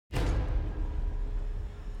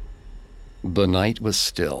The night was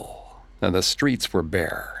still, and the streets were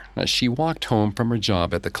bare as she walked home from her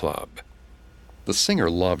job at the club. The singer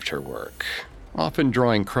loved her work, often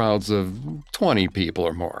drawing crowds of 20 people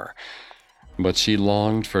or more. But she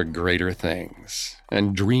longed for greater things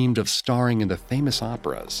and dreamed of starring in the famous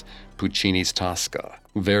operas, Puccini's Tosca,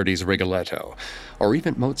 Verdi's Rigoletto, or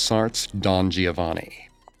even Mozart's Don Giovanni.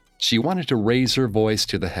 She wanted to raise her voice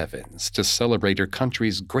to the heavens to celebrate her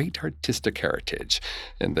country's great artistic heritage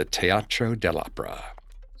in the Teatro dell'Opera,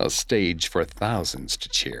 a stage for thousands to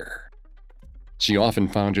cheer. She often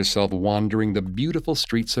found herself wandering the beautiful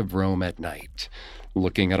streets of Rome at night,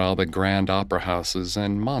 looking at all the grand opera houses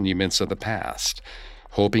and monuments of the past,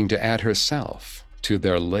 hoping to add herself to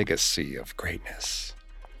their legacy of greatness.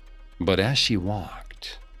 But as she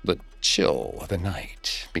walked, the chill of the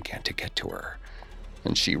night began to get to her,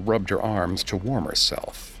 and she rubbed her arms to warm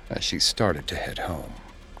herself as she started to head home.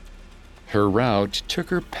 Her route took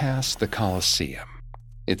her past the Colosseum,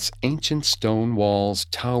 its ancient stone walls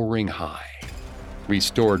towering high,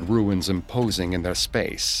 restored ruins imposing in their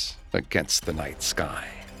space against the night sky.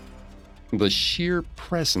 The sheer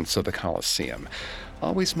presence of the Colosseum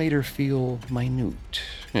always made her feel minute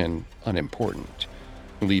and unimportant,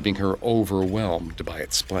 leaving her overwhelmed by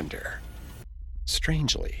its splendor.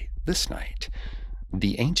 Strangely, this night,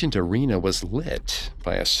 the ancient arena was lit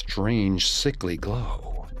by a strange, sickly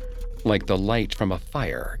glow, like the light from a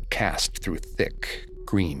fire cast through thick,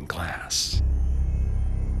 green glass.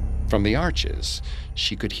 From the arches,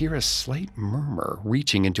 she could hear a slight murmur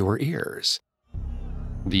reaching into her ears.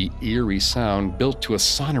 The eerie sound built to a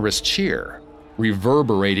sonorous cheer,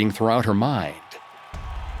 reverberating throughout her mind.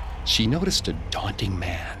 She noticed a daunting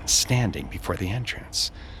man standing before the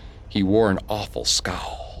entrance. He wore an awful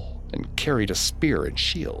scowl and carried a spear and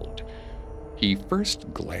shield. He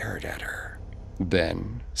first glared at her,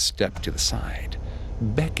 then stepped to the side,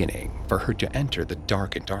 beckoning for her to enter the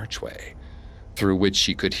darkened archway, through which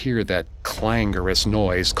she could hear that clangorous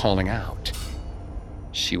noise calling out.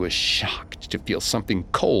 She was shocked to feel something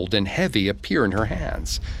cold and heavy appear in her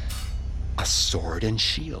hands. A sword and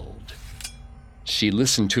shield. She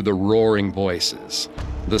listened to the roaring voices.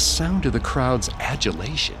 The sound of the crowd's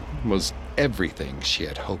adulation was everything she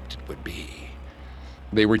had hoped it would be.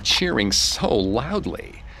 They were cheering so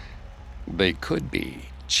loudly. They could be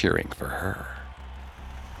cheering for her.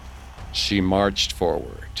 She marched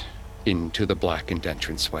forward into the blackened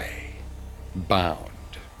entranceway, bound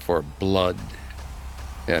for blood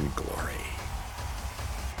and glory.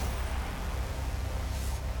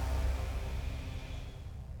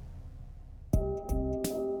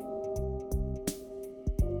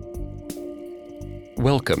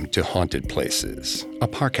 Welcome to Haunted Places, a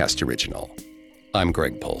Parcast original. I'm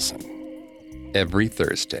Greg Polson. Every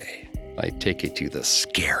Thursday, I take you to the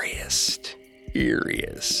scariest,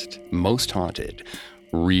 eeriest, most haunted,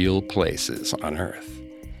 real places on Earth.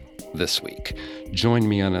 This week, join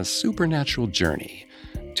me on a supernatural journey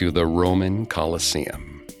to the Roman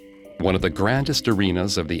Colosseum, one of the grandest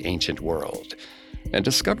arenas of the ancient world, and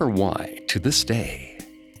discover why, to this day,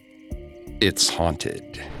 it's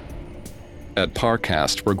haunted. At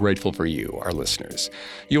Parcast, we're grateful for you, our listeners.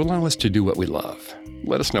 You allow us to do what we love.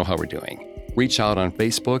 Let us know how we're doing. Reach out on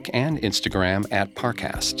Facebook and Instagram at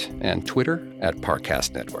Parcast and Twitter at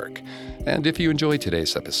Parcast Network. And if you enjoyed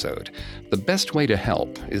today's episode, the best way to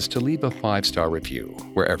help is to leave a 5-star review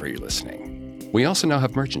wherever you're listening. We also now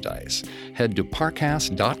have merchandise. Head to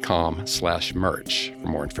parcast.com/merch for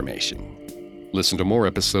more information. Listen to more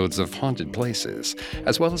episodes of Haunted Places,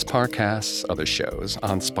 as well as Parcast's other shows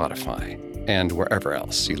on Spotify and wherever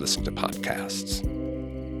else you listen to podcasts.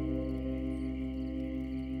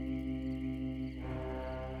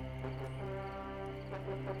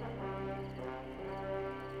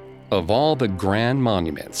 Of all the grand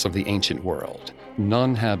monuments of the ancient world,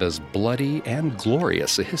 none have as bloody and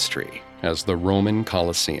glorious a history as the Roman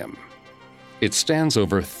Colosseum. It stands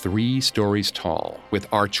over 3 stories tall,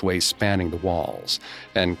 with archways spanning the walls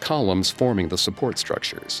and columns forming the support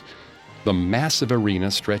structures. The massive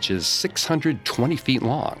arena stretches 620 feet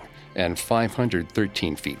long and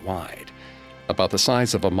 513 feet wide, about the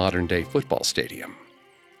size of a modern-day football stadium.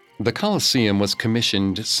 The Colosseum was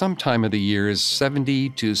commissioned sometime in the years 70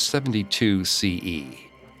 to 72 CE.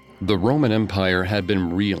 The Roman Empire had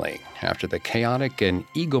been reeling after the chaotic and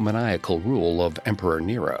egomaniacal rule of Emperor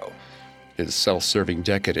Nero. His self-serving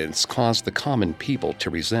decadence caused the common people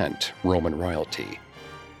to resent Roman royalty.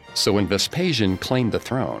 So when Vespasian claimed the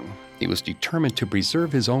throne, he was determined to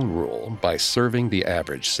preserve his own rule by serving the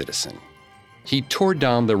average citizen. He tore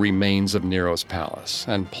down the remains of Nero's palace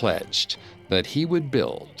and pledged that he would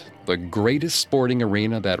build the greatest sporting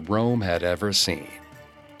arena that Rome had ever seen,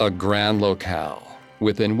 A grand locale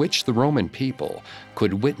within which the Roman people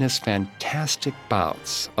could witness fantastic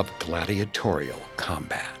bouts of gladiatorial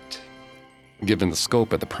combat. Given the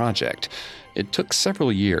scope of the project, it took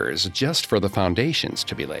several years just for the foundations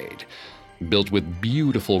to be laid, built with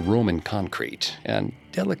beautiful Roman concrete and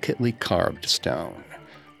delicately carved stone.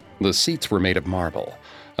 The seats were made of marble,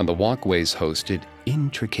 and the walkways hosted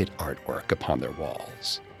intricate artwork upon their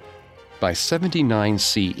walls. By 79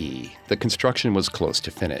 CE, the construction was close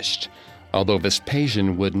to finished, although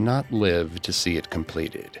Vespasian would not live to see it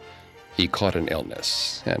completed. He caught an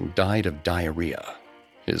illness and died of diarrhea,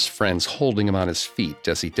 his friends holding him on his feet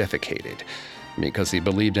as he defecated, because he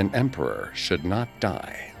believed an emperor should not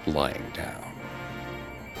die lying down.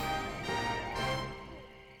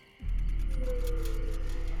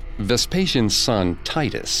 Vespasian's son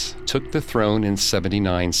Titus took the throne in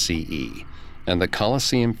 79 CE, and the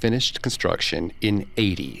Colosseum finished construction in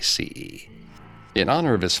 80 CE. In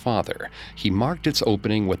honor of his father, he marked its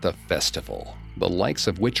opening with a festival, the likes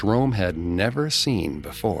of which Rome had never seen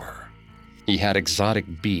before. He had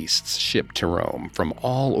exotic beasts shipped to Rome from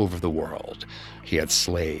all over the world. He had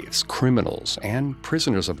slaves, criminals, and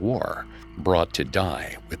prisoners of war brought to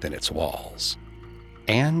die within its walls.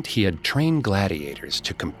 And he had trained gladiators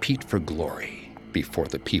to compete for glory before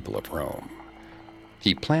the people of Rome.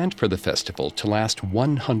 He planned for the festival to last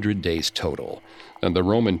 100 days total, and the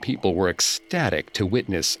Roman people were ecstatic to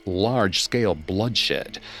witness large-scale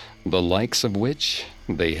bloodshed, the likes of which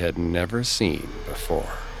they had never seen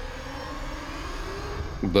before.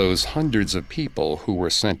 Those hundreds of people who were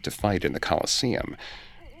sent to fight in the Colosseum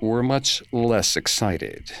were much less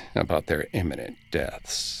excited about their imminent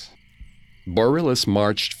deaths. Borillus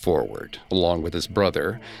marched forward, along with his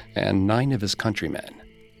brother and 9 of his countrymen.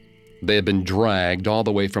 They had been dragged all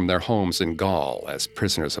the way from their homes in Gaul as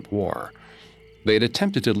prisoners of war. They had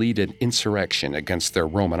attempted to lead an insurrection against their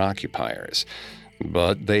Roman occupiers,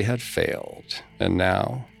 but they had failed, and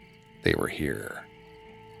now they were here.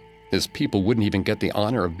 His people wouldn't even get the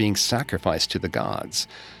honor of being sacrificed to the gods.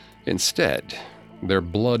 Instead, their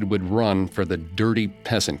blood would run for the dirty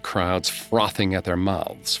peasant crowds frothing at their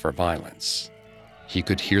mouths for violence. He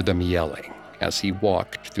could hear them yelling as he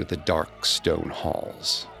walked through the dark stone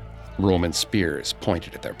halls. Roman spears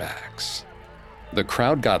pointed at their backs. The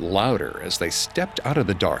crowd got louder as they stepped out of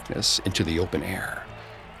the darkness into the open air.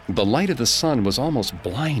 The light of the sun was almost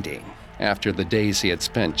blinding after the days he had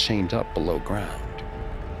spent chained up below ground.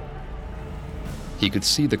 He could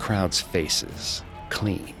see the crowd's faces,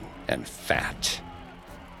 clean and fat.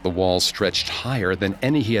 The walls stretched higher than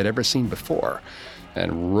any he had ever seen before,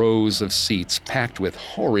 and rows of seats packed with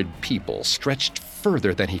horrid people stretched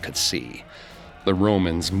further than he could see. The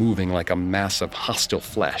Romans moving like a mass of hostile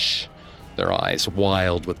flesh, their eyes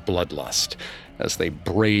wild with bloodlust as they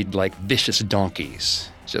brayed like vicious donkeys,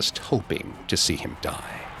 just hoping to see him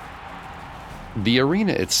die. The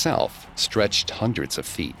arena itself stretched hundreds of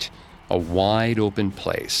feet, a wide open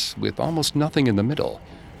place with almost nothing in the middle,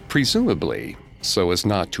 presumably so as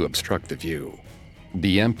not to obstruct the view.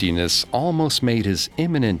 The emptiness almost made his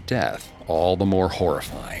imminent death all the more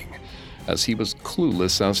horrifying, as he was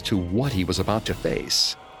clueless as to what he was about to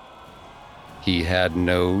face. He had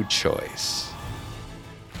no choice.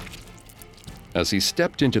 As he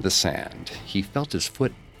stepped into the sand, he felt his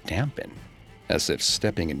foot dampen, as if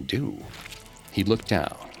stepping in dew. He looked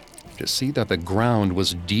down to see that the ground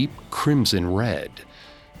was deep crimson red,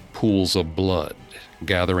 pools of blood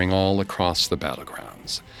gathering all across the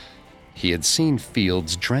battlegrounds. He had seen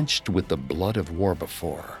fields drenched with the blood of war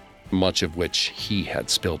before, much of which he had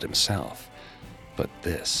spilled himself. But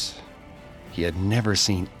this, he had never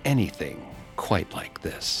seen anything quite like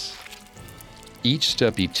this. Each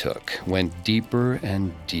step he took went deeper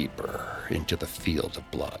and deeper into the field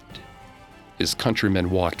of blood. His countrymen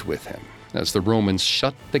walked with him as the Romans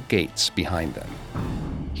shut the gates behind them.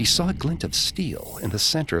 He saw a glint of steel in the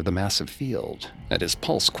center of the massive field, and his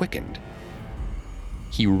pulse quickened.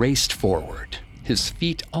 He raced forward, his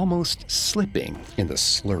feet almost slipping in the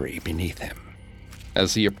slurry beneath him.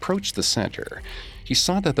 As he approached the center, he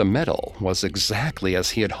saw that the metal was exactly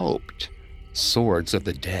as he had hoped. Swords of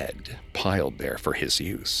the dead piled there for his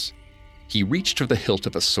use. He reached for the hilt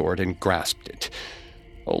of a sword and grasped it,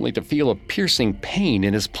 only to feel a piercing pain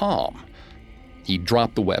in his palm. He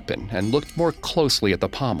dropped the weapon and looked more closely at the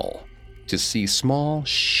pommel to see small,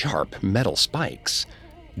 sharp metal spikes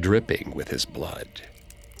dripping with his blood.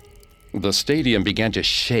 The stadium began to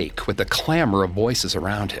shake with the clamor of voices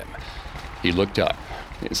around him. He looked up,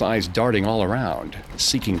 his eyes darting all around,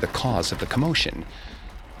 seeking the cause of the commotion.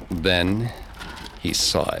 Then he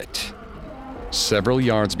saw it. Several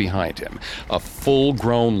yards behind him, a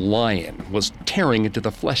full-grown lion was tearing into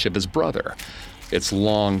the flesh of his brother, its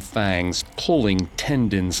long fangs pulling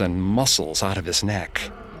tendons and muscles out of his neck.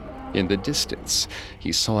 In the distance,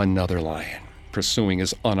 he saw another lion pursuing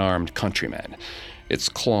his unarmed countrymen, its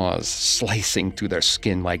claws slicing through their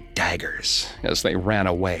skin like daggers as they ran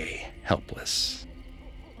away, helpless.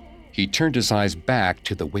 He turned his eyes back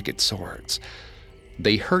to the wicked swords.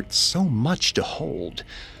 They hurt so much to hold,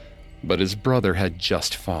 but his brother had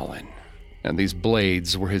just fallen, and these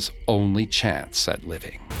blades were his only chance at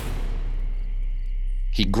living.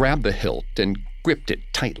 He grabbed the hilt and gripped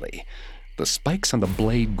it tightly. The spikes on the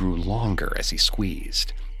blade grew longer as he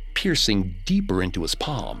squeezed, piercing deeper into his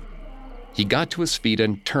palm. He got to his feet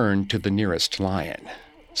and turned to the nearest lion,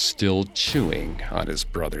 still chewing on his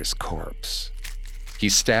brother's corpse. He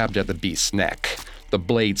stabbed at the beast's neck, the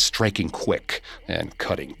blade striking quick and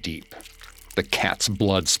cutting deep, the cat's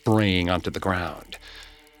blood spraying onto the ground.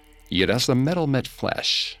 Yet as the metal met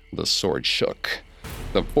flesh, the sword shook,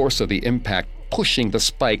 the force of the impact pushing the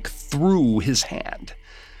spike through his hand.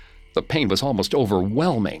 The pain was almost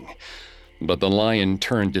overwhelming, but the lion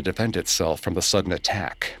turned to defend itself from the sudden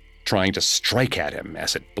attack, trying to strike at him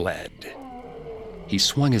as it bled. He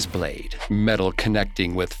swung his blade, metal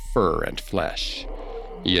connecting with fur and flesh.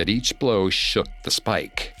 Yet each blow shook the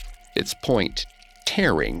spike, its point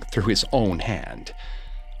tearing through his own hand.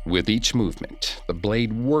 With each movement, the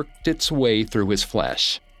blade worked its way through his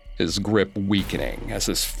flesh, his grip weakening as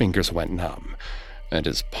his fingers went numb, and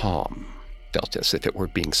his palm felt as if it were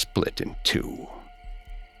being split in two.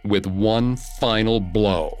 With one final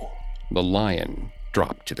blow, the lion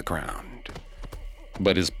dropped to the ground.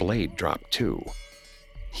 But his blade dropped too.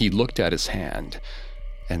 He looked at his hand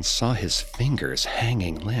and saw his fingers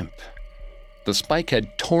hanging limp. The spike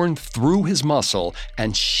had torn through his muscle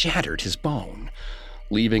and shattered his bone,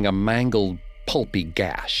 leaving a mangled, pulpy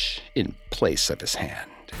gash in place of his hand.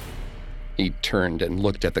 He turned and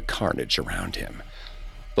looked at the carnage around him.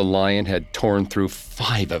 The lion had torn through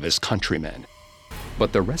 5 of his countrymen,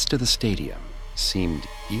 but the rest of the stadium seemed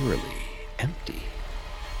eerily empty.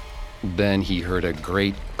 Then he heard a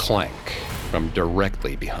great clank from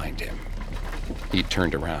directly behind him. He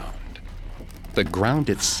turned around. The ground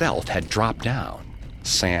itself had dropped down,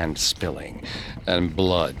 sand spilling, and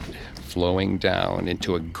blood flowing down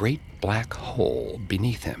into a great black hole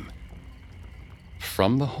beneath him.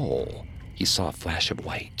 From the hole, he saw a flash of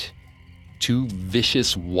white, 2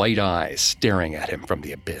 vicious white eyes staring at him from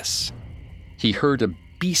the abyss. He heard a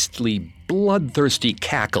beastly, bloodthirsty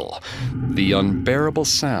cackle, the unbearable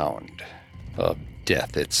sound of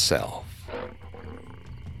death itself.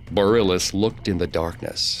 Borealis looked in the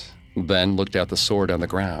darkness, then looked at the sword on the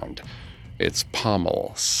ground, its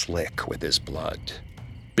pommel slick with his blood,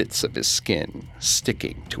 bits of his skin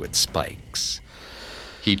sticking to its spikes.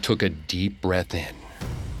 He took a deep breath in,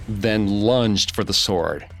 then lunged for the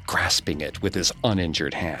sword, grasping it with his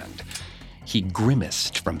uninjured hand. He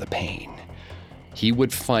grimaced from the pain. He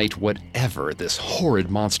would fight whatever this horrid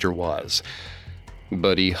monster was,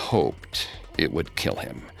 but he hoped it would kill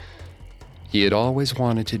him. He had always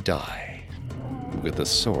wanted to die with a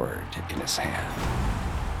sword in his hand.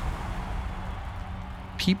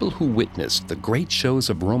 People who witnessed the great shows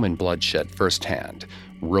of Roman bloodshed firsthand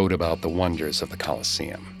wrote about the wonders of the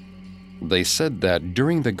Colosseum. They said that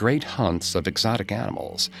during the great hunts of exotic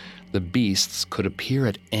animals, the beasts could appear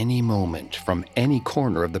at any moment from any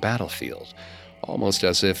corner of the battlefield, almost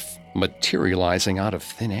as if materializing out of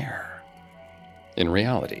thin air. In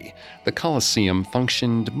reality, the Colosseum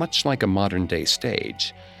functioned much like a modern-day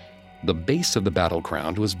stage. The base of the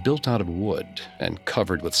battleground was built out of wood and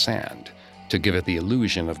covered with sand to give it the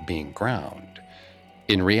illusion of being ground.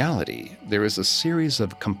 In reality, there is a series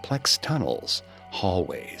of complex tunnels,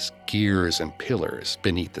 hallways, gears, and pillars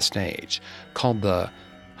beneath the stage, called the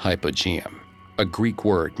hypogeum, a Greek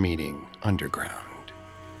word meaning underground.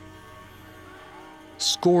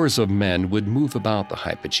 Scores of men would move about the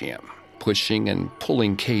hypogeum, pushing and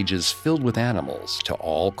pulling cages filled with animals to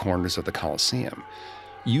all corners of the Colosseum.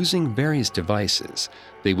 Using various devices,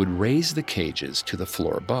 they would raise the cages to the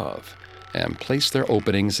floor above and place their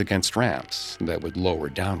openings against ramps that would lower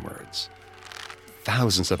downwards.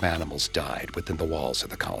 Thousands of animals died within the walls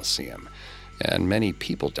of the Colosseum, and many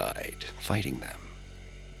people died fighting them.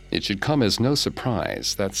 It should come as no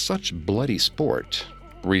surprise that such bloody sport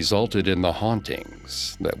resulted in the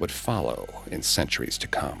hauntings that would follow in centuries to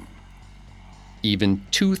come. Even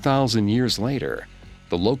 2,000 years later,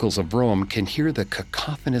 the locals of Rome can hear the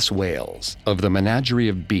cacophonous wails of the menagerie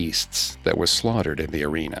of beasts that were slaughtered in the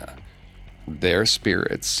arena. Their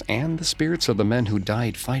spirits, and the spirits of the men who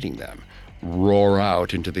died fighting them, roar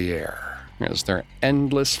out into the air as their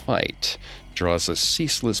endless fight draws a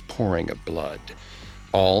ceaseless pouring of blood,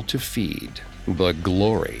 all to feed the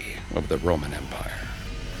glory of the Roman Empire.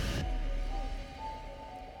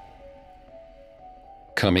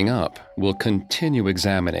 Coming up, we'll continue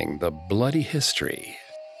examining the bloody history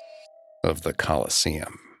of the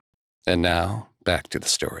Colosseum. And now, back to the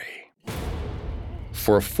story.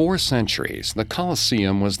 For 4 centuries, the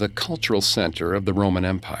Colosseum was the cultural center of the Roman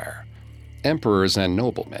Empire. Emperors and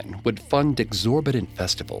noblemen would fund exorbitant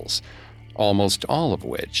festivals, almost all of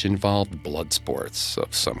which involved blood sports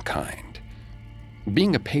of some kind.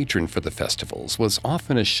 Being a patron for the festivals was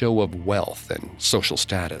often a show of wealth and social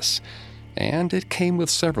status, and it came with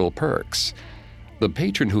several perks. The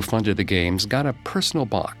patron who funded the games got a personal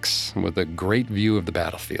box with a great view of the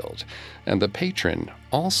battlefield, and the patron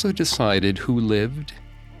also decided who lived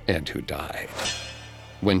and who died.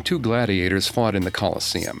 When 2 gladiators fought in the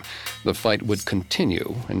Colosseum, the fight would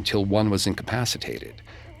continue until one was incapacitated.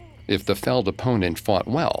 If the felled opponent fought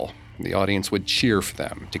well, the audience would cheer for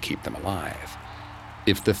them to keep them alive.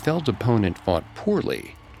 If the felled opponent fought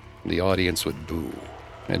poorly, the audience would boo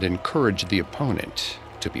and encourage the opponent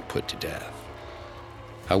to be put to death.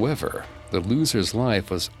 However, the loser's life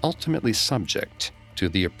was ultimately subject to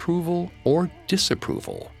the approval or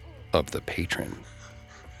disapproval of the patron.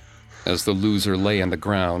 As the loser lay on the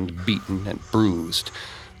ground, beaten and bruised,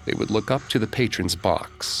 they would look up to the patron's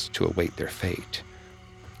box to await their fate.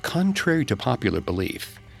 Contrary to popular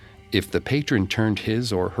belief, if the patron turned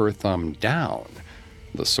his or her thumb down,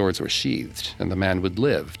 the swords were sheathed and the man would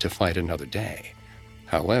live to fight another day.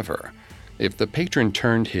 However, if the patron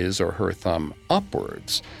turned his or her thumb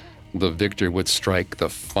upwards, the victor would strike the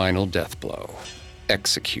final death blow,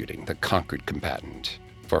 executing the conquered combatant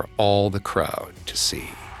for all the crowd to see.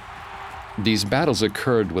 These battles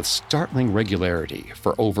occurred with startling regularity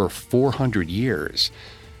for over 400 years,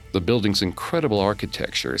 the building's incredible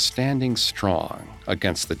architecture standing strong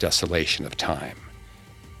against the desolation of time.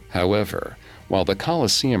 However, while the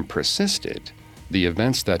Colosseum persisted, the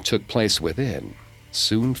events that took place within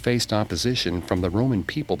soon faced opposition from the Roman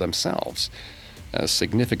people themselves, as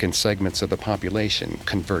significant segments of the population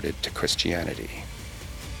converted to Christianity.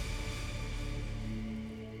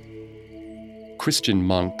 Christian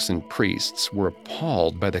monks and priests were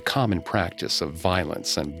appalled by the common practice of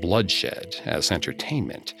violence and bloodshed as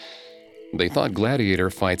entertainment. They thought gladiator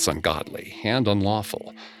fights ungodly and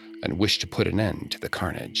unlawful, and wished to put an end to the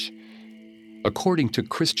carnage. According to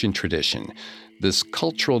Christian tradition, this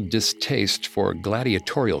cultural distaste for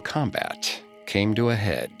gladiatorial combat came to a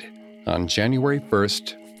head on January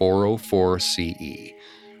 1st, 404 CE,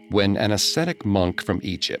 when an ascetic monk from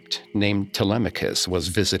Egypt named Telemachus was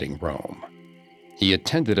visiting Rome. He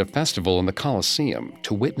attended a festival in the Colosseum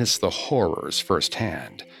to witness the horrors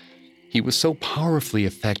firsthand. He was so powerfully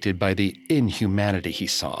affected by the inhumanity he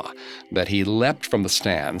saw that he leapt from the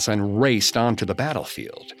stands and raced onto the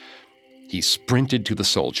battlefield. He sprinted to the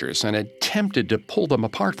soldiers and attempted to pull them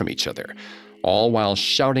apart from each other, all while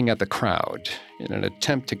shouting at the crowd in an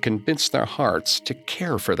attempt to convince their hearts to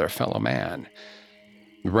care for their fellow man.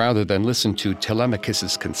 Rather than listen to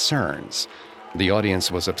Telemachus's concerns, the audience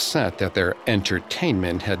was upset that their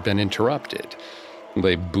entertainment had been interrupted.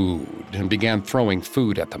 They booed and began throwing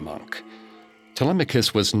food at the monk.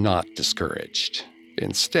 Telemachus was not discouraged.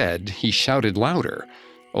 Instead, he shouted louder,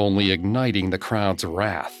 only igniting the crowd's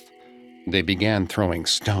wrath. They began throwing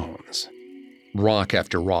stones. Rock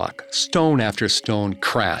after rock, stone after stone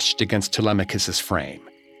crashed against Telemachus's frame.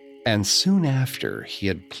 And soon after he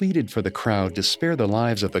had pleaded for the crowd to spare the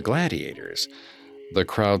lives of the gladiators, the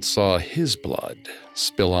crowd saw his blood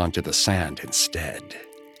spill onto the sand instead.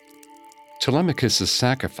 Telemachus's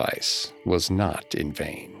sacrifice was not in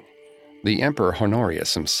vain. The Emperor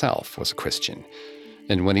Honorius himself was a Christian,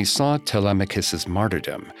 and when he saw Telemachus's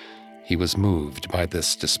martyrdom, he was moved by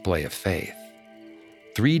this display of faith.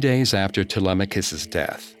 3 days after Telemachus's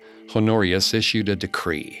death, Honorius issued a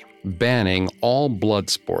decree banning all blood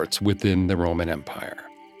sports within the Roman Empire.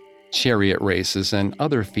 Chariot races and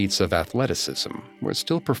other feats of athleticism were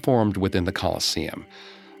still performed within the Colosseum,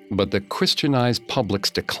 but the Christianized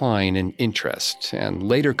public's decline in interest and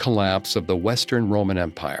later collapse of the Western Roman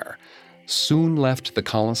Empire soon left the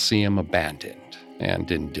Colosseum abandoned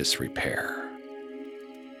and in disrepair.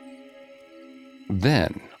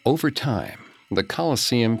 Then, over time, the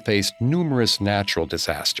Colosseum faced numerous natural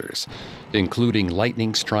disasters, including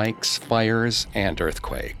lightning strikes, fires, and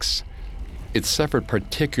earthquakes. It suffered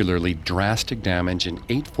particularly drastic damage in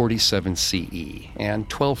 847 CE and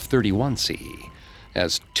 1231 CE,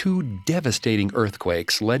 as 2 devastating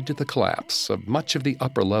earthquakes led to the collapse of much of the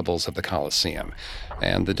upper levels of the Colosseum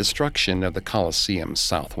and the destruction of the Colosseum's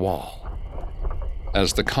south wall.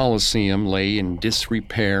 As the Colosseum lay in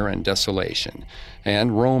disrepair and desolation,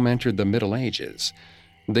 and Rome entered the Middle Ages,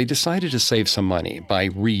 they decided to save some money by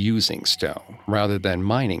reusing stone rather than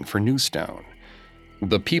mining for new stone.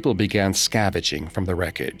 The people began scavenging from the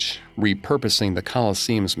wreckage, repurposing the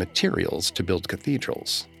Colosseum's materials to build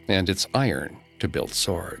cathedrals, and its iron to build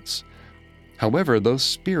swords. However, those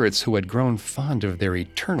spirits who had grown fond of their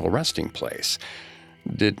eternal resting place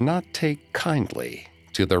did not take kindly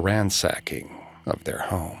to the ransacking of their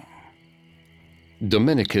home.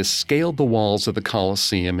 Dominicus scaled the walls of the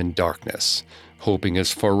Colosseum in darkness, hoping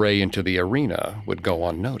his foray into the arena would go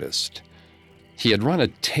unnoticed. He had run a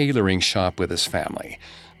tailoring shop with his family,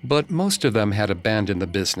 but most of them had abandoned the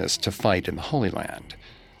business to fight in the Holy Land.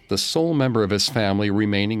 The sole member of his family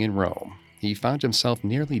remaining in Rome, he found himself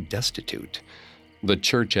nearly destitute. The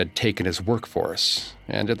church had taken his workforce,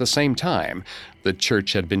 and at the same time, the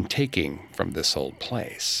church had been taking from this old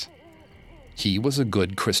place. He was a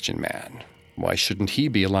good Christian man. Why shouldn't he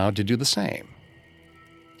be allowed to do the same?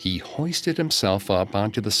 He hoisted himself up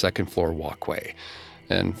onto the second-floor walkway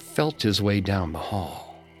and felt his way down the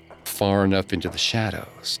hall, far enough into the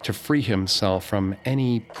shadows to free himself from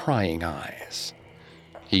any prying eyes.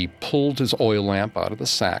 He pulled his oil lamp out of the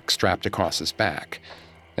sack strapped across his back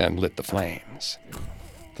and lit the flames.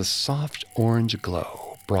 The soft orange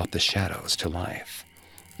glow brought the shadows to life,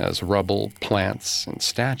 as rubble, plants, and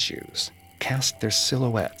statues cast their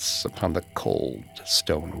silhouettes upon the cold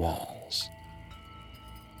stone walls.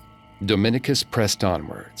 Dominicus pressed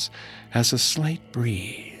onwards as a slight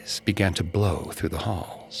breeze began to blow through the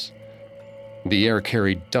halls. The air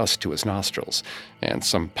carried dust to his nostrils and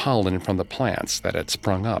some pollen from the plants that had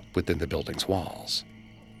sprung up within the building's walls.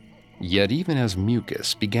 Yet even as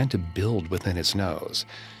mucus began to build within his nose,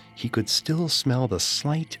 he could still smell the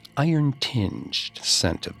slight iron-tinged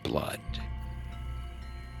scent of blood.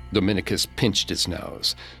 Dominicus pinched his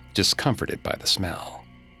nose, discomforted by the smell.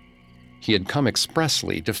 He had come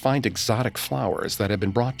expressly to find exotic flowers that had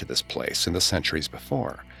been brought to this place in the centuries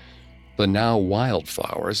before. The now wild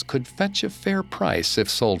flowers could fetch a fair price if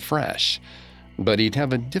sold fresh, but he'd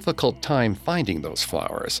have a difficult time finding those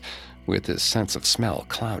flowers, with his sense of smell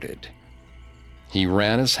clouded. He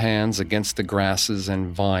ran his hands against the grasses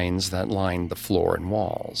and vines that lined the floor and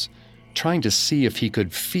walls, trying to see if he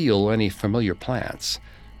could feel any familiar plants,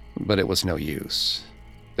 but it was no use.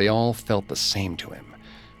 They all felt the same to him.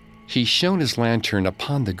 He shone his lantern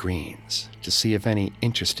upon the greens to see if any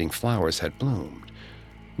interesting flowers had bloomed,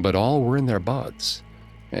 but all were in their buds,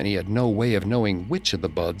 and he had no way of knowing which of the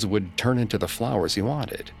buds would turn into the flowers he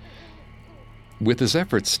wanted. With his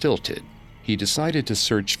efforts stilted, he decided to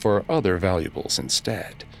search for other valuables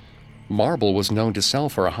instead. Marble was known to sell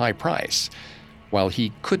for a high price. While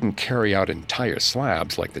he couldn't carry out entire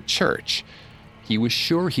slabs like the church, he was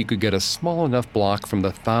sure he could get a small enough block from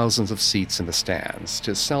the thousands of seats in the stands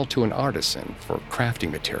to sell to an artisan for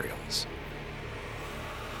crafting materials.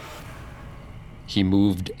 He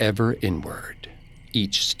moved ever inward,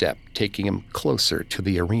 each step taking him closer to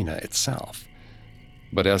the arena itself.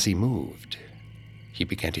 But as he moved, he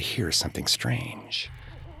began to hear something strange.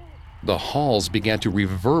 The halls began to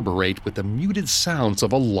reverberate with the muted sounds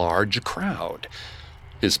of a large crowd.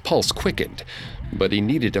 His pulse quickened, but he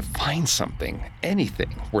needed to find something,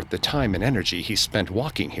 anything, worth the time and energy he spent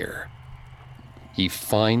walking here. He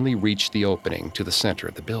finally reached the opening to the center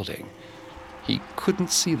of the building. He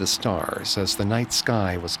couldn't see the stars as the night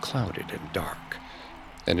sky was clouded and dark,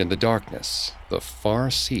 and in the darkness, the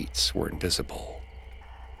far seats were invisible.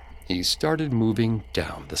 He started moving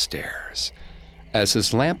down the stairs. As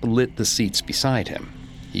his lamp lit the seats beside him,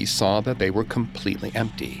 he saw that they were completely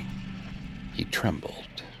empty. He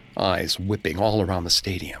trembled, eyes whipping all around the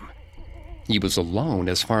stadium. He was alone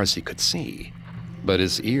as far as he could see, but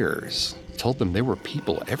his ears told him there were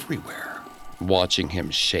people everywhere, watching him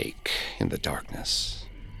shake in the darkness.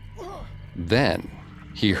 Then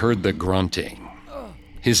he heard the grunting.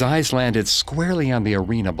 His eyes landed squarely on the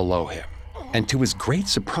arena below him, and to his great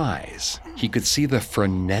surprise, he could see the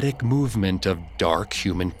frenetic movement of dark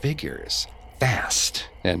human figures, fast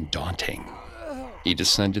and daunting. He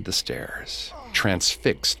descended the stairs,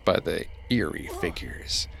 transfixed by the eerie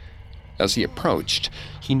figures. As he approached,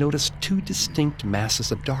 he noticed two distinct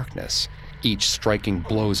masses of darkness, each striking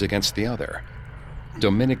blows against the other.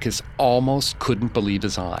 Dominicus almost couldn't believe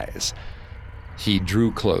his eyes. He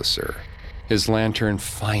drew closer, his lantern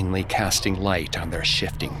finally casting light on their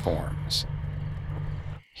shifting forms.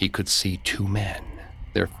 He could see two men,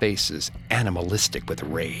 their faces animalistic with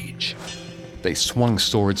rage. They swung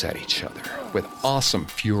swords at each other with awesome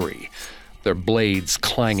fury, their blades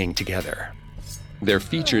clanging together. Their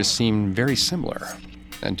features seemed very similar.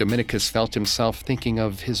 and Dominicus felt himself thinking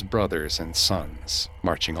of his brothers and sons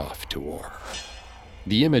marching off to war.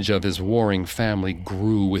 The image of his warring family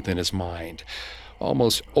grew within his mind,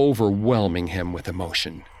 almost overwhelming him with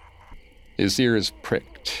emotion. His ears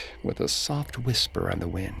pricked with a soft whisper on the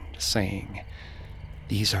wind, saying,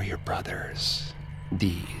 "These are your brothers.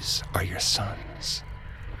 These are your sons."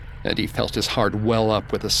 And he felt his heart well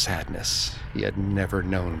up with a sadness he had never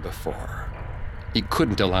known before. He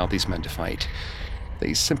couldn't allow these men to fight.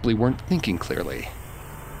 They simply weren't thinking clearly.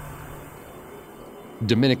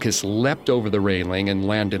 Dominicus leapt over the railing and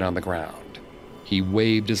landed on the ground. He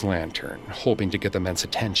waved his lantern, hoping to get the men's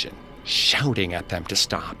attention, shouting at them to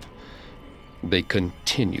stop. They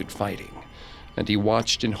continued fighting, and he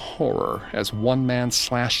watched in horror as one man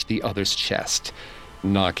slashed the other's chest,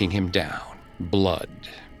 knocking him down, blood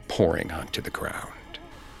pouring onto the ground.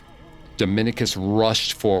 Dominicus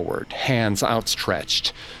rushed forward, hands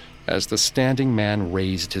outstretched, as the standing man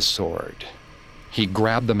raised his sword. He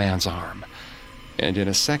grabbed the man's arm, and in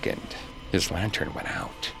a second, his lantern went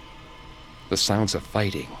out. The sounds of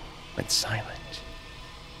fighting went silent.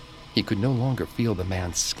 He could no longer feel the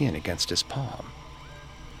man's skin against his palm.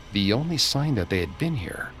 The only sign that they had been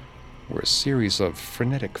here were a series of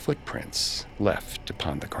frenetic footprints left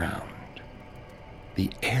upon the ground.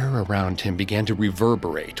 The air around him began to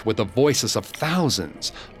reverberate with the voices of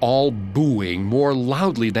thousands, all booing more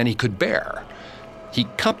loudly than he could bear. He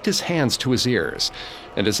cupped his hands to his ears,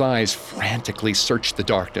 and his eyes frantically searched the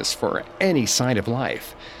darkness for any sign of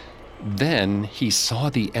life. Then he saw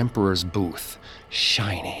the Emperor's booth,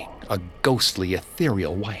 shining a ghostly,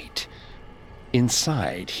 ethereal white.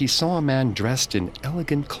 Inside, he saw a man dressed in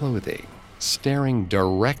elegant clothing, staring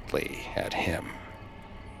directly at him.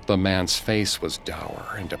 The man's face was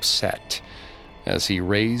dour and upset as he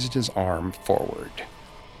raised his arm forward.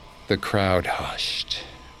 The crowd hushed,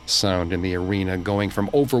 sound in the arena going from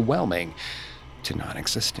overwhelming to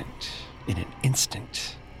non-existent in an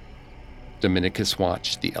instant. Dominicus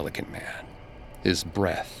watched the elegant man, his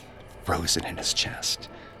breath frozen in his chest,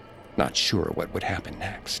 not sure what would happen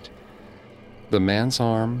next. The man's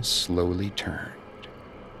arm slowly turned.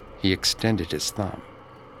 He extended his thumb,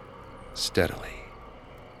 steadily,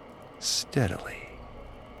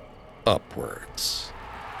 upwards.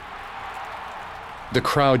 The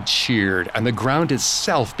crowd cheered, and the ground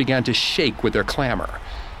itself began to shake with their clamor.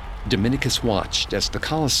 Dominicus watched as the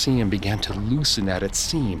Colosseum began to loosen at its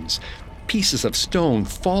seams, pieces of stone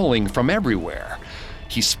falling from everywhere.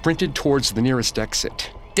 He sprinted towards the nearest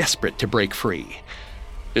exit, desperate to break free.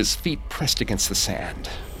 His feet pressed against the sand,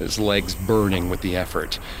 his legs burning with the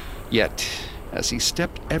effort. Yet, as he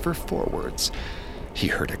stepped ever forwards, he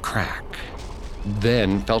heard a crack,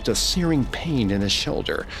 then felt a searing pain in his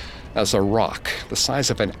shoulder as a rock the size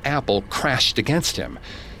of an apple crashed against him.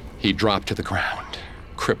 He dropped to the ground,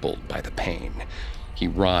 crippled by the pain. He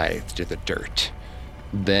writhed in the dirt.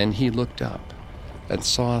 Then he looked up and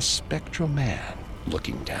saw a spectral man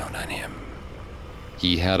looking down on him.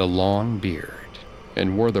 He had a long beard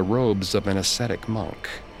and wore the robes of an ascetic monk,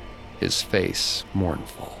 his face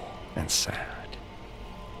mournful and sad.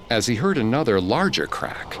 As he heard another larger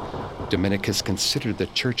crack, Dominicus considered the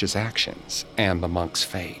church's actions and the monk's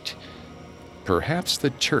fate. Perhaps the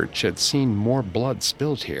church had seen more blood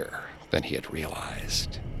spilled here than he had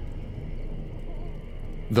realized.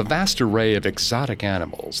 The vast array of exotic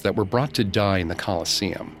animals that were brought to die in the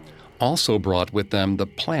Colosseum also brought with them the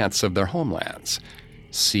plants of their homelands.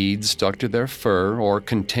 Seeds stuck to their fur or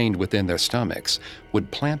contained within their stomachs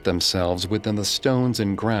would plant themselves within the stones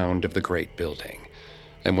and ground of the great building.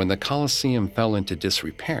 And when the Colosseum fell into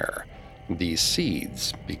disrepair, these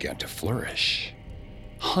seeds began to flourish.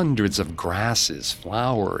 Hundreds of grasses,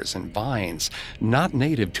 flowers, and vines not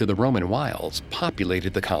native to the Roman wilds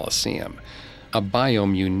populated the Colosseum, a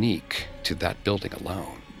biome unique to that building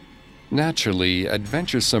alone. Naturally,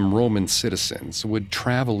 adventuresome Roman citizens would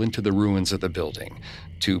travel into the ruins of the building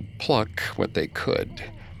to pluck what they could,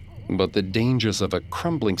 but the dangers of a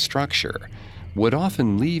crumbling structure would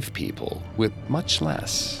often leave people with much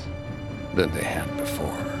less than they had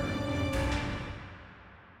before.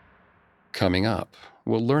 Coming up,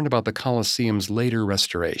 we'll learn about the Colosseum's later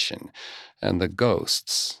restoration and the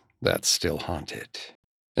ghosts that still haunt it.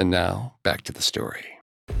 And now, back to the story.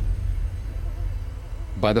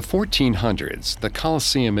 By the 1400s, the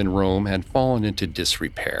Colosseum in Rome had fallen into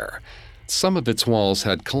disrepair. Some of its walls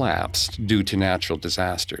had collapsed due to natural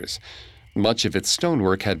disasters. Much of its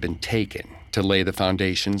stonework had been taken to lay the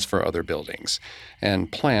foundations for other buildings,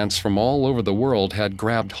 and plants from all over the world had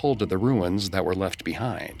grabbed hold of the ruins that were left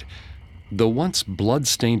behind. The once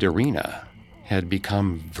blood-stained arena had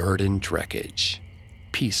become verdant wreckage,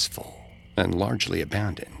 peaceful and largely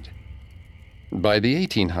abandoned. By the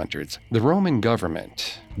 1800s, the Roman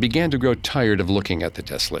government began to grow tired of looking at the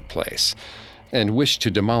desolate place and wished to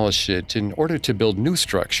demolish it in order to build new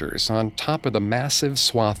structures on top of the massive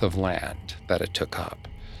swath of land that it took up.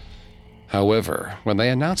 However, when they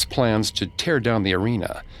announced plans to tear down the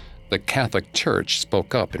arena, the Catholic Church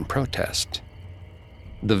spoke up in protest.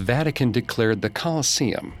 The Vatican declared the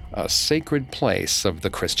Colosseum a sacred place of the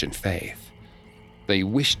Christian faith. They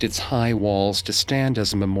wished its high walls to stand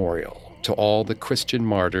as a memorial to all the Christian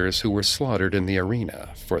martyrs who were slaughtered in the arena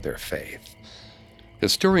for their faith.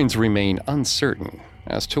 Historians remain uncertain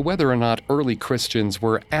as to whether or not early Christians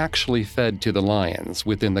were actually fed to the lions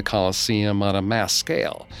within the Colosseum on a mass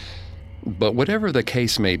scale. But whatever the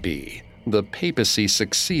case may be, the papacy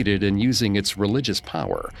succeeded in using its religious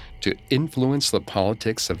power to influence the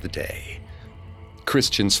politics of the day.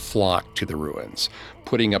 Christians flocked to the ruins,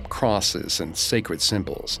 putting up crosses and sacred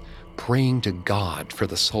symbols, praying to God for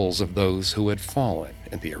the souls of those who had fallen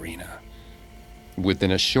in the arena.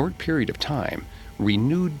 Within a short period of time,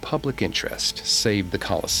 renewed public interest saved the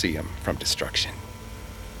Colosseum from destruction.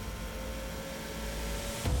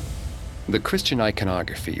 The Christian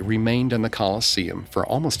iconography remained in the Colosseum for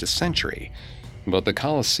almost a century, but the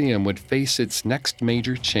Colosseum would face its next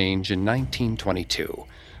major change in 1922,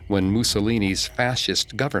 when Mussolini's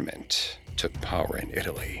fascist government took power in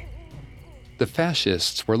Italy. The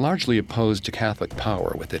fascists were largely opposed to Catholic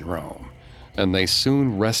power within Rome, and they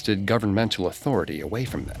soon wrested governmental authority away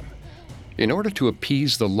from them. In order to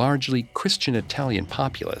appease the largely Christian Italian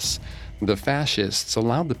populace, the fascists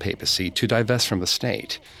allowed the papacy to divest from the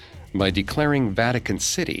state by declaring Vatican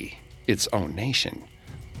City its own nation.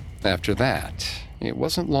 After that, it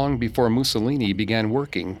wasn't long before Mussolini began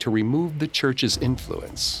working to remove the church's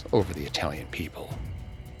influence over the Italian people.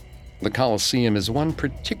 The Colosseum is one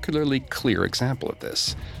particularly clear example of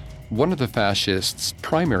this. One of the fascists'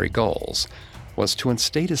 primary goals was to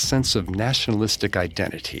instate a sense of nationalistic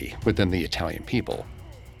identity within the Italian people.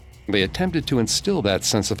 They attempted to instill that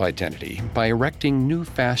sense of identity by erecting new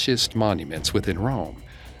fascist monuments within Rome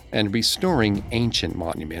and restoring ancient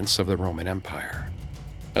monuments of the Roman Empire.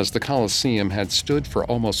 As the Colosseum had stood for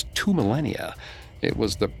almost 2 millennia, it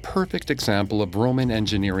was the perfect example of Roman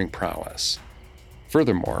engineering prowess.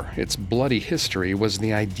 Furthermore, its bloody history was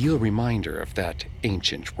the ideal reminder of that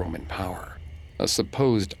ancient Roman power, a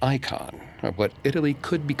supposed icon of what Italy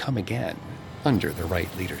could become again under the right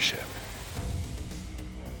leadership.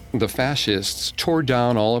 The fascists tore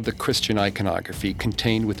down all of the Christian iconography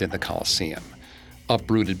contained within the Colosseum,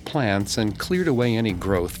 uprooted plants, and cleared away any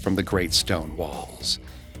growth from the great stone walls.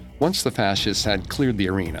 Once the fascists had cleared the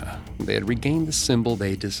arena, they had regained the symbol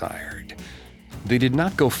they desired. They did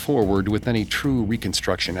not go forward with any true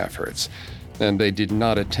reconstruction efforts, and they did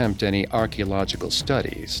not attempt any archaeological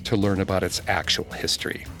studies to learn about its actual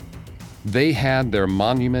history. They had their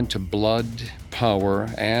monument to blood, power,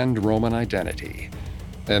 and Roman identity,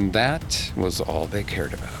 and that was all they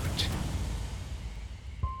cared about.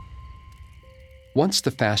 Once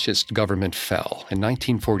the fascist government fell in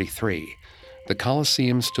 1943, the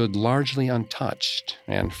Colosseum stood largely untouched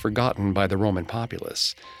and forgotten by the Roman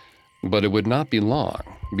populace. But it would not be long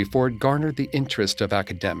before it garnered the interest of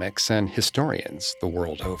academics and historians the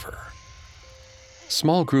world over.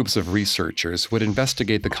 Small groups of researchers would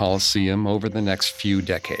investigate the Colosseum over the next few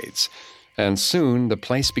decades, and soon the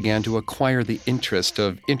place began to acquire the interest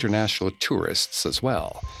of international tourists as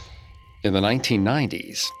well. In the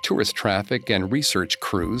 1990s, tourist traffic and research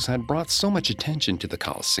crews had brought so much attention to the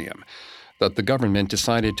Colosseum that the government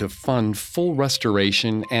decided to fund full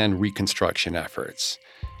restoration and reconstruction efforts.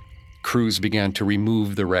 Crews began to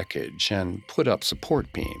remove the wreckage and put up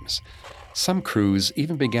support beams. Some crews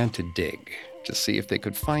even began to dig to see if they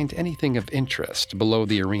could find anything of interest below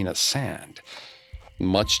the arena's sand.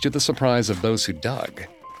 Much to the surprise of those who dug,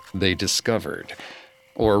 they discovered,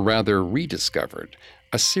 or rather rediscovered,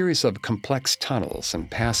 a series of complex tunnels and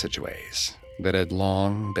passageways that had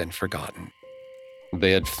long been forgotten.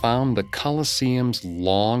 They had found the Colosseum's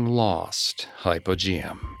long-lost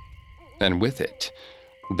hypogeum, and with it,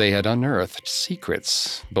 they had unearthed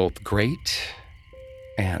secrets both great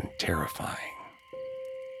and terrifying.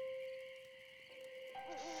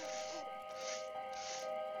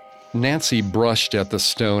 Nancy brushed at the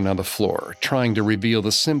stone on the floor, trying to reveal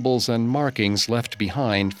the symbols and markings left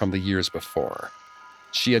behind from the years before.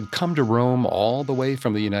 She had come to Rome all the way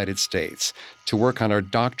from the United States to work on her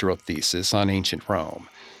doctoral thesis on ancient Rome,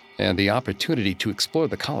 and the opportunity to explore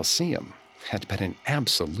the Colosseum had been an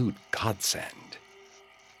absolute godsend.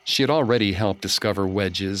 She had already helped discover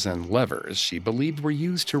wedges and levers she believed were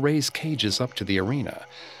used to raise cages up to the arena,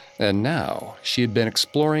 And now she had been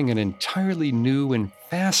exploring an entirely new and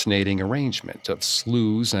fascinating arrangement of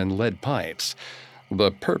sloughs and lead pipes,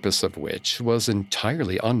 the purpose of which was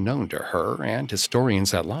entirely unknown to her and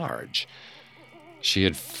historians at large. She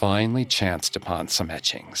had finally chanced upon some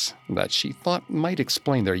etchings that she thought might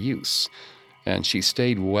explain their use, and she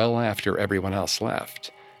stayed well after everyone else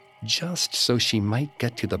left, just so she might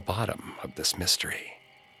get to the bottom of this mystery.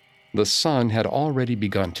 The sun had already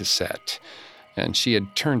begun to set, and she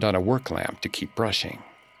had turned on a work lamp to keep brushing.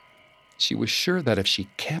 She was sure that if she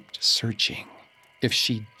kept searching, if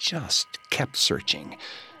she just kept searching,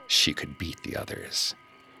 she could beat the others.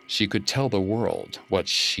 She could tell the world what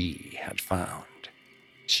she had found.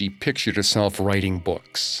 She pictured herself writing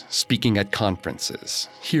books, speaking at conferences,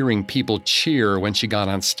 hearing people cheer when she got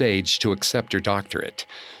on stage to accept her doctorate.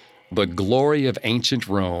 The glory of ancient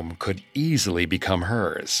Rome could easily become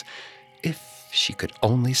hers, if she could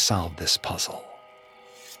only solve this puzzle.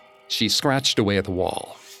 She scratched away at the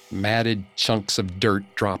wall, matted chunks of dirt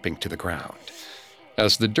dropping to the ground.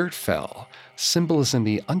 As the dirt fell, symbols in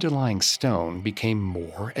the underlying stone became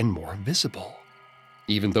more and more visible.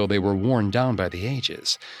 Even though they were worn down by the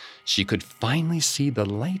ages, she could finally see the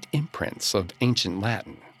light imprints of ancient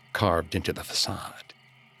Latin carved into the facade.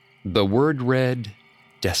 The word read,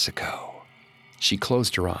 Desico. She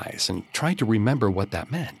closed her eyes and tried to remember what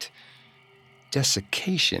that meant.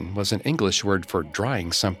 Desiccation was an English word for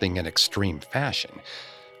drying something in extreme fashion,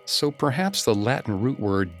 so perhaps the Latin root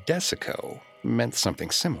word desico meant something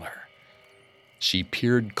similar. She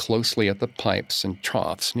peered closely at the pipes and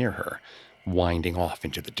troughs near her, winding off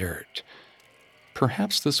into the dirt.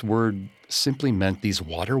 Perhaps this word simply meant these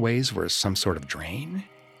waterways were some sort of drain?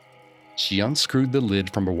 She unscrewed the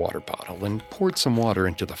lid from her water bottle and poured some water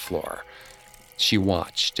into the floor. She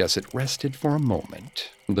watched as it rested for a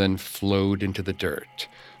moment, then flowed into the dirt,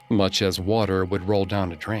 much as water would roll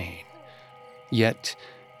down a drain. Yet,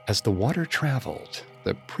 as the water traveled,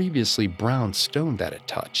 the previously brown stone that it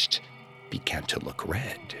touched began to look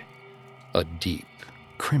red, a deep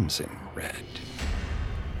crimson red.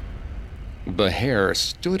 The hair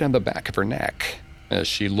stood on the back of her neck as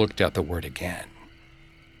she looked at the word again.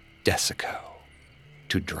 Desico,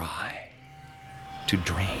 to dry, to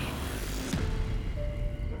drain.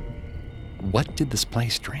 What did this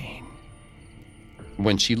place drain?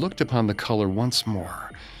 When she looked upon the color once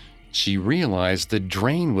more, she realized the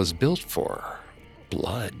drain was built for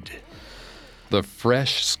blood. The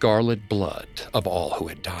fresh scarlet blood of all who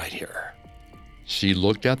had died here. She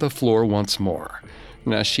looked at the floor once more,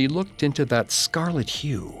 and as she looked into that scarlet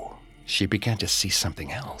hue, she began to see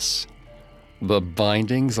something else. The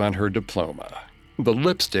bindings on her diploma, the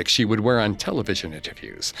lipstick she would wear on television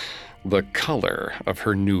interviews, the color of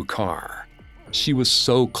her new car. She was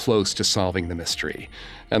so close to solving the mystery,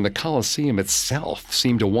 and the Colosseum itself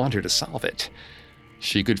seemed to want her to solve it.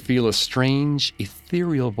 She could feel a strange,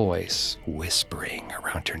 ethereal voice whispering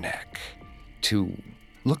around her neck to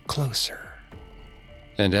look closer.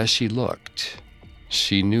 And as she looked,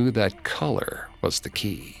 she knew that color was the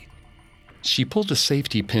key. She pulled a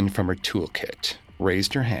safety pin from her toolkit,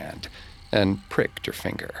 raised her hand, and pricked her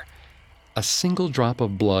finger. A single drop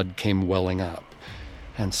of blood came welling up,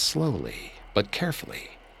 and slowly, but carefully,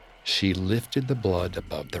 she lifted the blood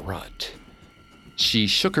above the rut. She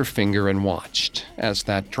shook her finger and watched as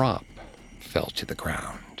that drop fell to the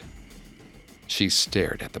ground. She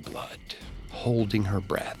stared at the blood, holding her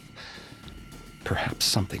breath. Perhaps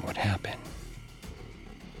something would happen.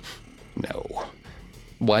 No.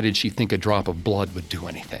 Why did she think a drop of blood would do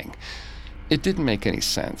anything? It didn't make any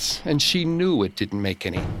sense, and she knew it didn't make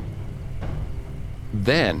any.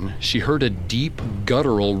 Then she heard a deep,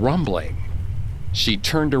 guttural rumbling. She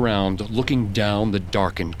turned around, looking down the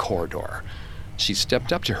darkened corridor. She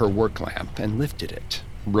stepped up to her work lamp and lifted it,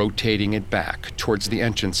 rotating it back towards the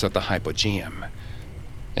entrance of the hypogeum.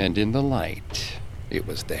 And in the light, it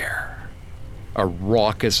was there. A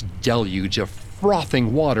raucous deluge of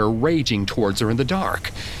frothing water raging towards her in the dark.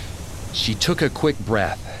 She took a quick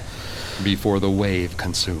breath before the wave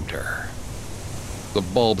consumed her. The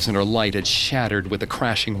bulbs in her light had shattered with the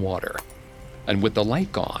crashing water, and with the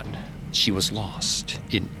light gone, she was lost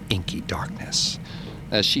in inky darkness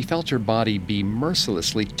as she felt her body be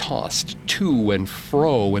mercilessly tossed to and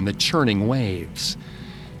fro in the churning waves.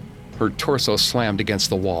 Her torso slammed against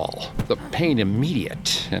the wall, the pain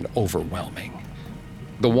immediate and overwhelming.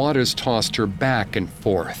 The waters tossed her back and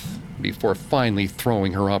forth before finally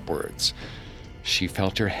throwing her upwards. She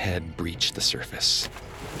felt her head breach the surface,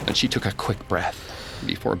 and she took a quick breath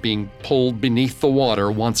before being pulled beneath the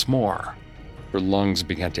water once more. Her lungs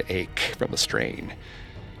began to ache from the strain.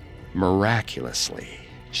 Miraculously,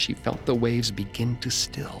 she felt the waves begin to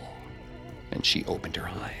still, and she opened her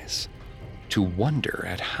eyes to wonder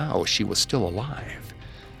at how she was still alive.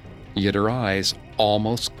 Yet her eyes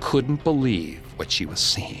almost couldn't believe what she was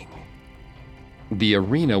seeing. The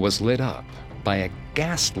arena was lit up by a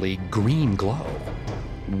ghastly green glow,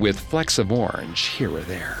 with flecks of orange here or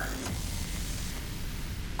there.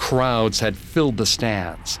 Crowds had filled the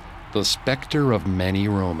stands, the specter of many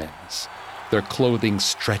Romans, their clothing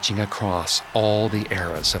stretching across all the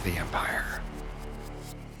eras of the empire.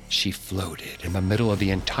 She floated in the middle of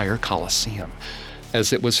the entire Colosseum,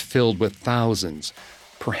 as it was filled with thousands,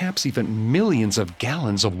 perhaps even millions of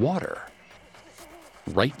gallons of water.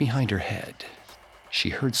 Right behind her head, she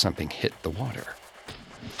heard something hit the water.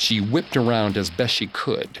 She whipped around as best she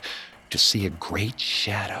could to see a great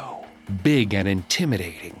shadow, big and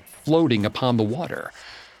intimidating, floating upon the water.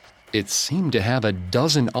 It seemed to have a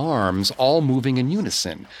dozen arms, all moving in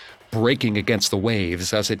unison, breaking against the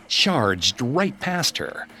waves as it charged right past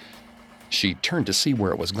her. She turned to see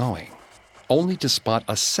where it was going, only to spot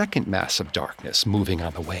a second mass of darkness moving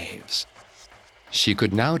on the waves. She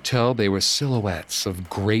could now tell they were silhouettes of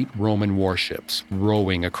great Roman warships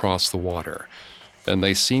rowing across the water, and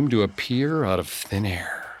they seemed to appear out of thin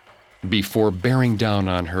air, before bearing down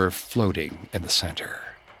on her, floating in the center.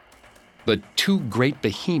 The two great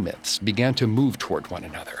behemoths began to move toward one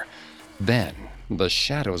another. Then the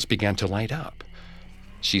shadows began to light up.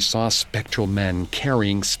 She saw spectral men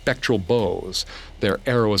carrying spectral bows, their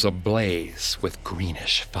arrows ablaze with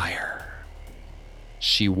greenish fire.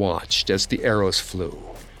 She watched as the arrows flew.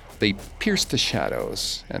 They pierced the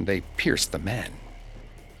shadows, and they pierced the men.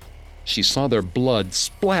 She saw their blood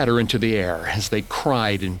splatter into the air as they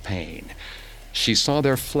cried in pain. She saw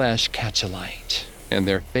their flesh catch alight, and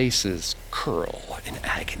their faces curl in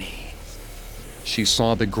agony. She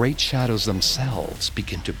saw the great shadows themselves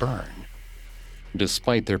begin to burn,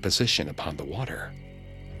 despite their position upon the water.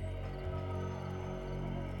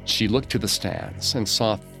 She looked to the stands and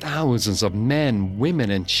saw thousands of men, women,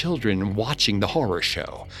 and children watching the horror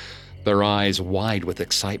show, their eyes wide with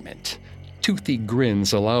excitement, toothy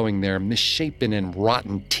grins allowing their misshapen and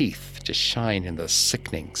rotten teeth to shine in the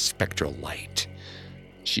sickening spectral light.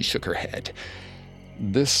 She shook her head.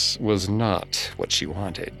 This was not what she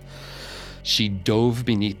wanted. She dove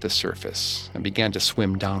beneath the surface and began to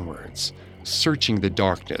swim downwards, searching the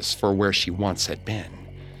darkness for where she once had been.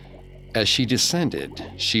 As she descended,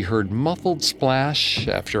 she heard muffled splash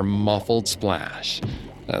after muffled splash,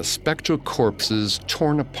 as spectral corpses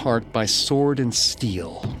torn apart by sword and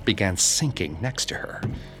steel began sinking next to her.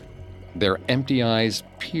 Their empty eyes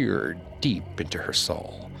peered deep into her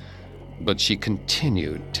soul, but she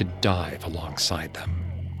continued to dive alongside them.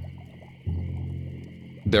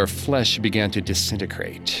 Their flesh began to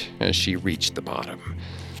disintegrate as she reached the bottom,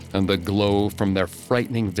 and the glow from their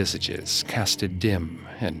frightening visages cast a dim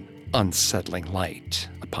and unsettling light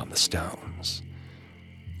upon the stones.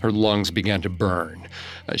 Her lungs began to burn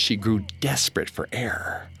as she grew desperate for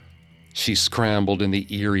air. She scrambled in the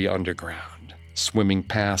eerie underground, swimming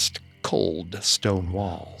past cold stone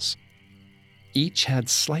walls. Each had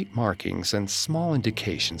slight markings and small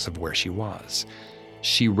indications of where she was.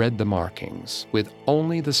 She read the markings with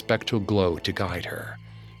only the spectral glow to guide her,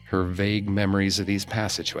 her vague memories of these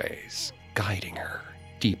passageways guiding her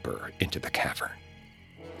deeper into the cavern.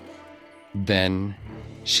 Then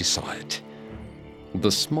she saw it.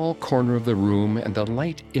 The small corner of the room and the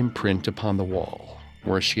light imprint upon the wall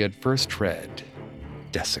where she had first read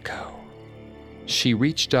Desico. She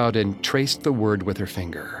reached out and traced the word with her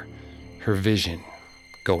finger, her vision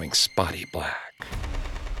going spotty black.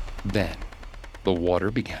 Then the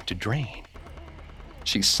water began to drain.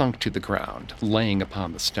 She sunk to the ground, laying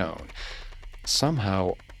upon the stone,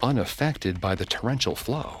 somehow unaffected by the torrential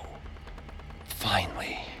flow.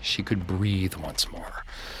 Finally, she could breathe once more.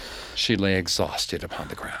 She lay exhausted upon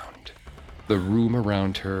the ground, the room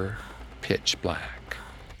around her pitch black.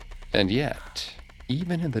 And yet,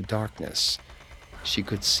 even in the darkness, she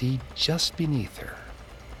could see just beneath her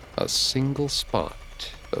a single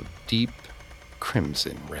spot of deep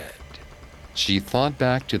crimson red. She thought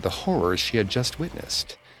back to the horror she had just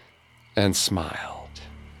witnessed and smiled.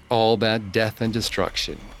 All that death and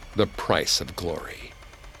destruction, the price of glory.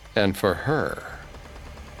 And for her,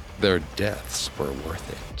 their deaths were worth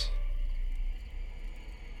it.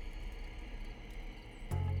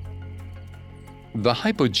 The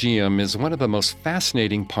hypogeum is one of the most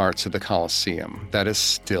fascinating parts of the Colosseum that is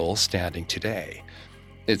still standing today.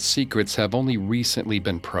 Its secrets have only recently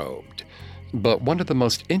been probed, but one of the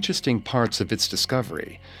most interesting parts of its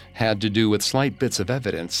discovery had to do with slight bits of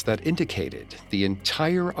evidence that indicated the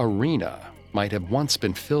entire arena might have once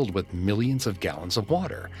been filled with millions of gallons of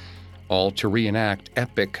water, all to reenact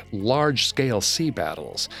epic, large-scale sea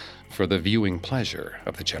battles for the viewing pleasure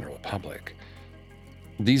of the general public.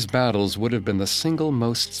 These battles would have been the single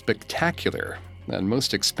most spectacular and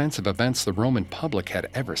most expensive events the Roman public had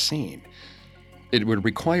ever seen. It would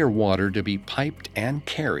require water to be piped and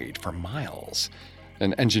carried for miles,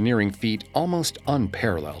 an engineering feat almost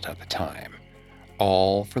unparalleled at the time,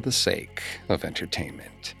 all for the sake of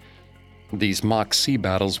entertainment. These mock sea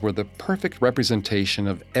battles were the perfect representation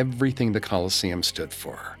of everything the Colosseum stood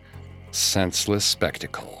for: senseless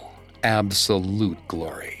spectacle, absolute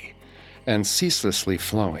glory, and ceaselessly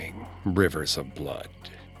flowing rivers of blood.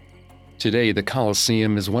 Today, the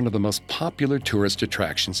Colosseum is one of the most popular tourist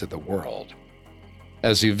attractions in the world.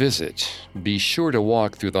 As you visit, be sure to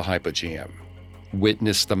walk through the Hypogeum,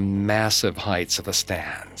 witness the massive heights of the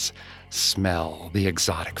stands, smell the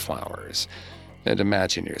exotic flowers, and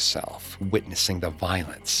imagine yourself witnessing the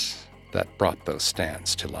violence that brought those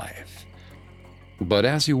stands to life. But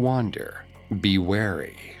as you wander, be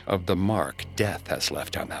wary of the mark death has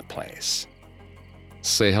left on that place.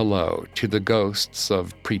 Say hello to the ghosts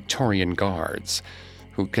of Praetorian guards,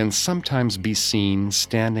 who can sometimes be seen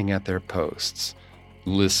standing at their posts.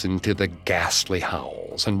 Listen to the ghastly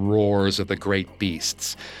howls and roars of the great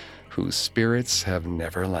beasts, whose spirits have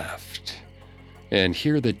never left. And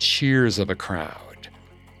hear the cheers of a crowd,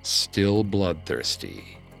 still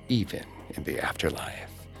bloodthirsty, even in the afterlife.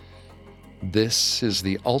 This is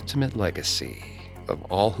the ultimate legacy of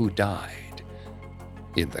all who died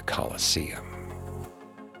in the Colosseum.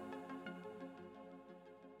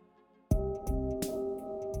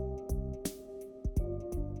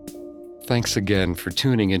 Thanks again for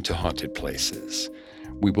tuning into Haunted Places.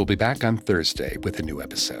 We will be back on Thursday with a new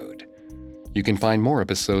episode. You can find more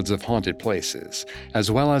episodes of Haunted Places, as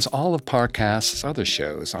well as all of Parcast's other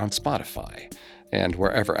shows on Spotify and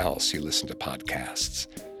wherever else you listen to podcasts.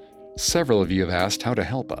 Several of you have asked how to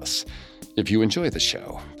help us. If you enjoy the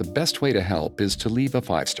show, the best way to help is to leave a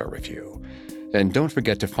 5-star review. And don't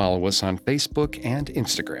forget to follow us on Facebook and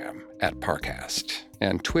Instagram at Parcast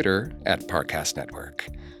and Twitter at Parcast Network.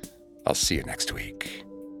 I'll see you next week.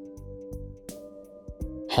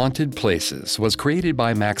 Haunted Places was created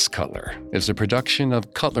by Max Cutler, is a production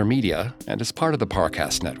of Cutler Media, and is part of the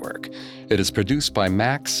Parcast Network. It is produced by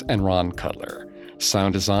Max and Ron Cutler.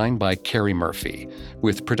 Sound design by Carrie Murphy,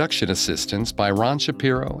 with production assistance by Ron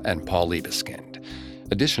Shapiro and Paul Liebeskind.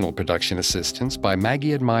 Additional production assistance by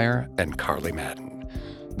Maggie Admire and Carly Madden.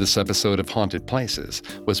 This episode of Haunted Places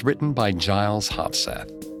was written by Giles Hofseth.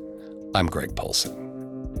 I'm Greg Polson.